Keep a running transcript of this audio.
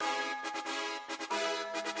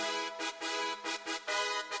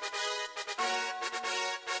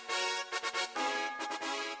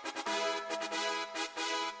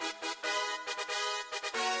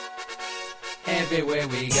everywhere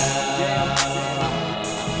we go.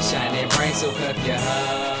 Shining bright, so cup your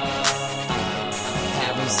hoe.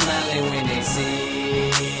 Have them smiling when they see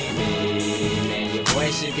me. Man, your boy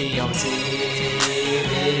should be on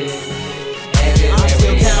TV. I'm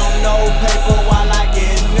still counting no paper while I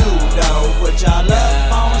get new dough. Put y'all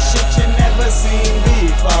up on shit you never seen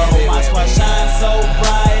before. My squad shines so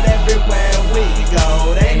bright everywhere we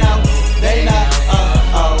go. They know,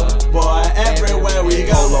 boy, everywhere we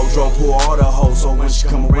go. Polo drove, pull all the hoes, so when she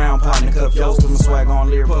come around, partner cuff yo's. Cause my swag on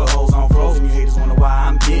lyric, put hoes on frozen. You haters wonder why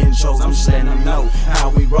I'm getting chose. I'm just letting them know how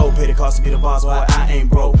we roll. Pay the cost to be the boss, why I ain't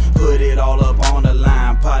broke. Put it all up on the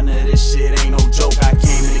line, partner, this shit ain't no joke. I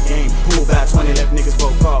came in the game, who about 20 left niggas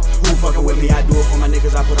broke off. Who fucking with me? I do it for my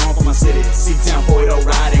niggas, I put on for my city. C-Town 480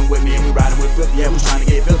 riding with me, and we riding with 50. Yeah, we trying to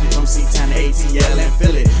get filthy from C-Town to ATL and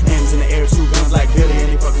Philly. Hands in the air, 2 guns like Billy.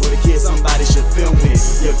 And they fucking with a kid, somebody should film me.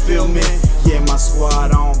 You feel me? Yeah, my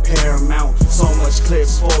squad on Paramount. So much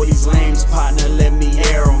clips for these lames, partner, let me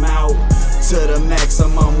air them out. To the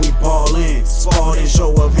maximum, we ballin'. Spalding,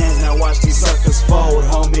 show of hands, now watch these suckers fold,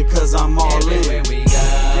 homie, cause I'm all in. Everywhere we go.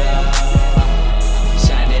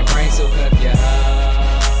 Shining bright, so cup your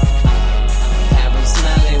hoe. Have them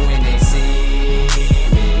smiling when they see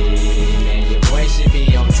me. Man, your boy should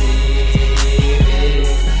be on TV.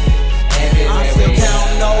 I'm still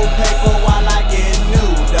counting no paper while I get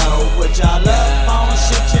new dough. Put y'all up on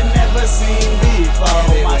shit you never seen before.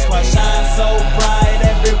 My squad shines so bright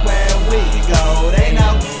everywhere we go. They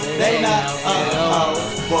know,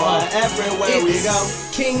 boy, everywhere we go.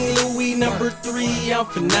 King Louis #3, I'm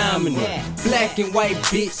phenomenal. Black and white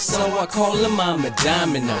bitch, so I call him I'm a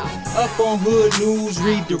domino. Up on hood news,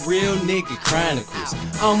 read the Real Nigga Chronicles.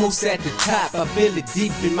 Almost at the top, I feel it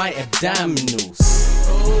deep in my abdominals.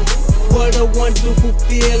 What a wonderful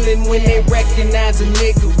feeling when they recognize a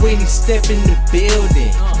nigga when he step in the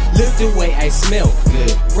building. Look the way I smell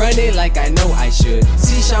good, run it like I know I should.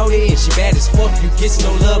 See shawty and she bad as fuck, you get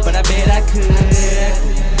no love, but I bet I could.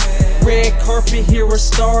 Red carpet, hear a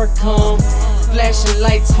star come. Flashing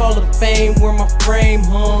lights, Hall of Fame, where my frame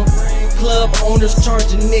hung. Club owners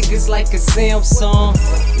charging niggas like a Samsung.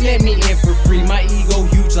 Let me in for free, my ego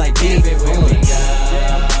huge like Big Pun.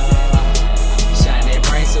 Shining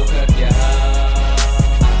bright, so cup your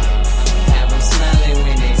hoe. Have them smiling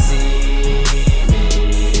when they see me.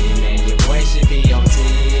 Man, your boy should be on TV.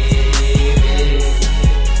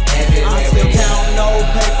 I'm still counting no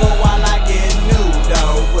paper while I get new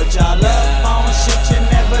dough. Put y'all up on shit you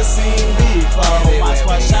never seen before. My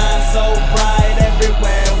squad shines so bright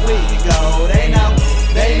everywhere we go. They know,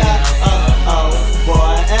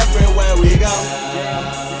 boy, everywhere we go.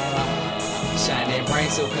 Shining bright,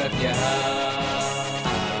 so cup your hoe.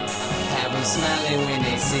 Have them smiling when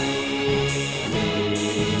they see me.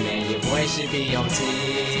 Man, your boy should be on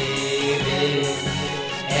TV.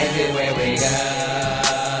 Everywhere we go.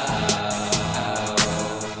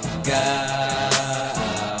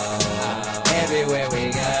 Everywhere we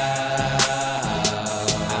go.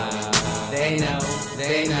 They know,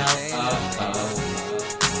 oh.